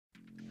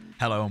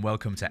Hello and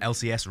welcome to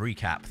LCS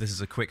Recap. This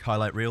is a quick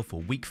highlight reel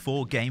for Week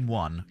 4 Game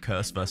 1,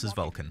 Curse vs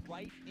Vulcan.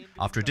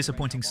 After a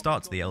disappointing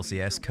start to the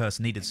LCS, Curse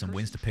needed some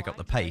wins to pick up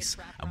the pace,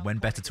 and when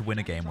better to win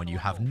a game when you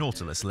have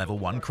Nautilus level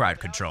 1 crowd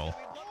control.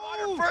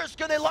 First,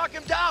 can they lock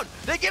him down?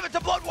 They give it to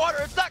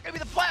Bloodwater. It's not going to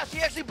be the flash.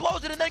 He actually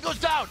blows it and then goes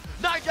down.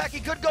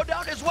 Nijaki could go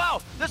down as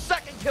well. The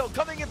second kill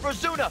coming in for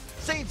Zuna.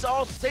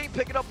 Saint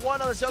picking up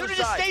one on the other side. Zuna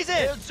just stays in.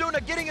 There's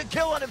Zuna getting a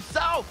kill on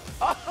himself.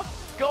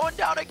 Going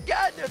down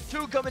again. There's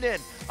two coming in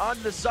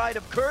on the side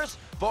of Curse.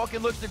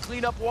 Vulcan looks to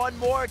clean up one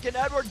more. Can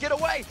Edward get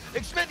away?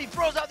 Xmithy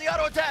throws out the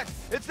auto attack.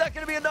 It's not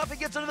going to be enough. He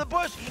gets into the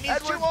bush.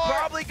 Edward's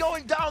probably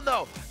going down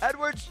though.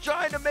 Edward's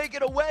trying to make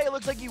it away. It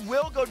looks like he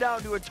will go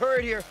down to a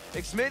turret here.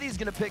 Xmithy's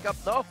going to pick up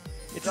though.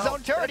 It's his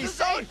own turret. It's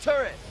his own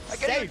turret. I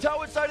can't even tell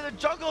which side of the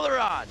jungle they're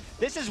on.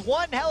 This is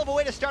one hell of a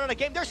way to start on a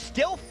game. They're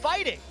still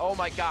fighting. Oh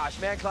my gosh,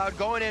 ManCloud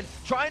going in,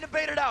 trying to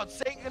bait it out.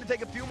 Saint's gonna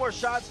take a few more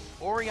shots.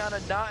 Oriana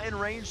not in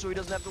range, so he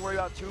doesn't have to worry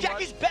about too much.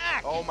 Jackie's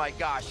back. Oh my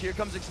gosh, here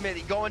comes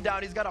Xmithy going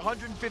down. He's got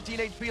 115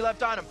 HP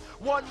left on him.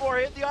 One more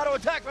hit, the auto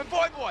attack from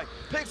Voyboy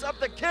picks up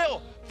the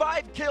kill.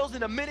 5 kills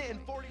in a minute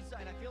and 40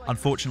 seconds.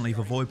 Unfortunately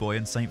for Voyboy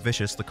and St.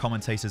 Vicious, the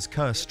commentator's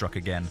curse struck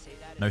again.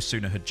 No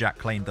sooner had Jack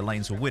claimed the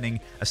lanes were winning,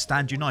 a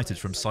stand united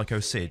from Psycho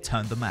Sid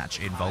turned the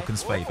match in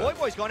Vulcan's favor.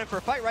 Voyboy's going in for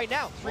a fight right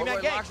now.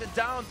 3-man gang. Locks it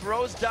down,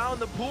 throws down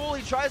the pool.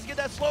 He tries to get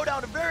that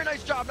slowdown. A very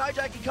nice job.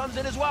 Nijaki comes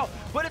in as well.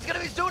 But it's going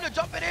to be Zuna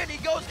jumping in. He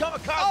goes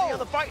kamikaze on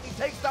the fight and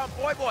he takes down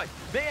Voyboy.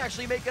 May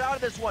actually make it out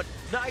of this one.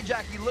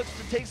 Nijaki looks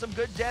to take some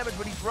good damage,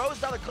 but he throws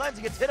down the cleanse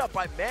and gets hit up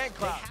by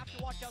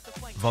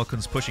ManCloud.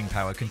 Vulcan's pushing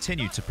power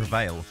continued to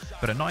prevail,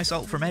 but a nice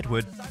ult from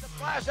Edward.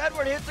 Flash,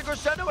 Edward hits the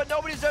crescendo, but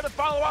nobody's there to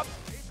follow up.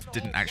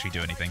 Didn't actually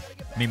do anything.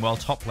 Meanwhile,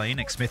 top lane,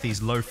 Xmithy's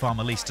low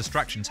farm Elise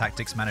distraction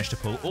tactics managed to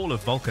pull all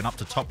of Vulcan up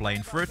to top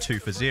lane for a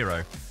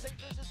 2-for-0.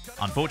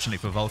 Unfortunately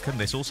for Vulcan,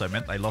 this also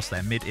meant they lost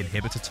their mid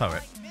inhibitor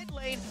turret.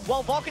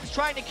 While Vulcan's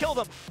trying to kill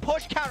them,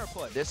 push, counter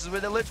push. This is where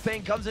the Lich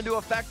Pain comes into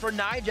effect for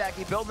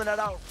Nijaki, building it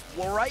out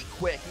right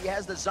quick. He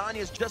has the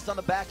Zhonya's just on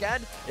the back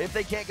end. If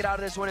they can't get out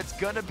of this one, it's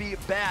gonna be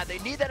bad. They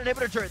need that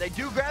inhibitor turret. They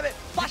do grab it.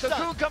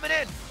 Cocoon coming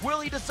in. Will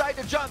he decide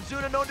to jump?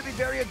 Zuna known to be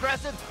very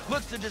aggressive.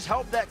 Looks to just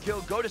help that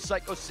kill go to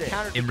Psycho Sid.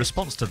 In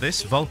response to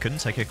this, Vulcan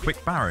take a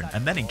quick Baron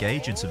and then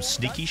engage in some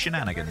sneaky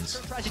shenanigans.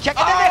 Tries to check it.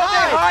 They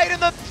hide in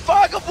the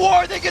fog of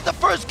war. They get the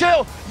first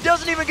kill.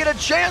 Doesn't even get a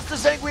chance to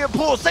Sanguine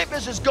Pool. St.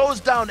 Vicious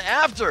goes down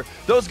after.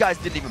 Those guys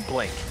didn't even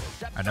blink.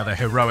 Another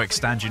heroic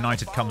stand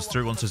united comes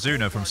through onto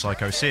Zuna from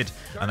Psycho Sid,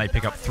 and they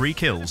pick up 3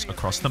 kills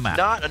across the map.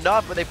 Not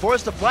enough, but they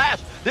force the flash.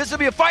 This will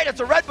be a fight. It's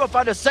a red buff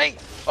onto Saint.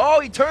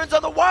 Oh, he turns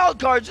on the wild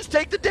card. Just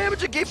take the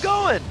damage and keep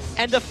going.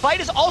 And the fight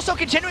is also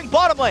continuing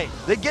bottom lane.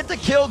 They get the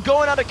kill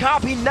going on a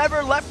cop. He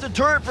never left the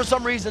turret for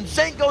some reason.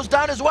 Saint goes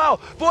down as well.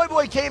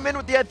 Voyboy came in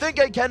with the I think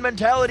I can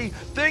mentality,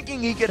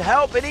 thinking he could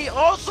help, and he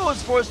also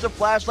is forced to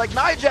flash like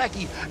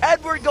Nijaki.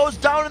 Edward goes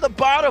down in the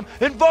bottom,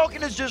 and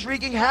Vulcan is just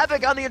wreaking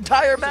havoc on the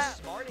entire map.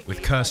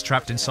 With Curse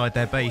trapped inside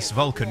their base,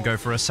 Vulcan go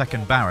for a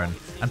second Baron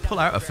and pull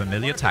out a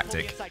familiar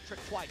tactic.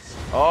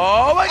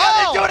 Oh my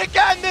god, they do it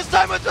again! This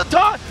time with the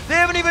taunt! They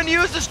haven't even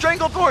used the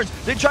Stranglethorns.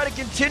 They try to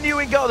continue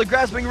and go. The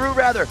Grasping Root,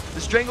 rather. The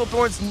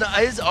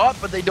Stranglethorns is up,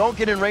 but they don't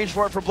get in range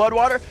for it for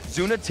Bloodwater.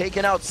 Zuna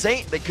taking out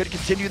Saint. They could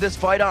continue this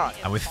fight on.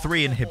 And with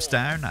 3 inhibs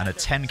down and a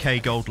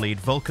 10k gold lead,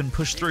 Vulcan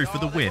pushed through for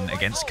the win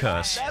against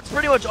Curse. That's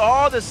pretty much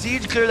all the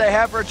siege clear they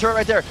have for a turret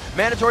right there.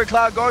 Mandatory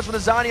Cloud goes for the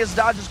Zhonya's,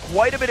 dodges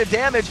quite a bit of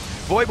damage.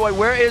 Voyboy,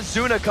 where is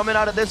Zuna coming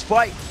out of this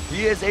fight?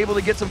 He is able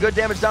to get some good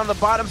damage down the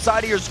bottom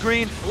side of your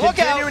screen.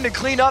 Continuing to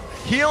clean up,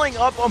 healing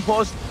up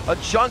almost a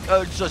chunk,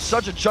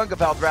 such a chunk of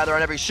health rather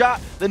on every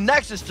shot. The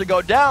Nexus to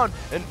go down,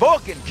 and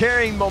Vulcan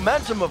carrying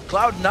momentum of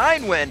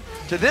Cloud9 win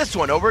to this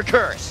one over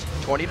Curse,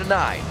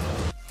 20-9.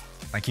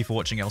 Thank you for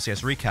watching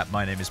LCS Recap.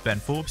 My name is Ben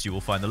Forbes. You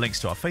will find the links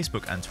to our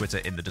Facebook and Twitter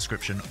in the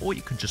description, or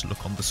you can just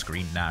look on the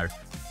screen now.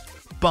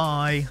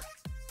 Bye!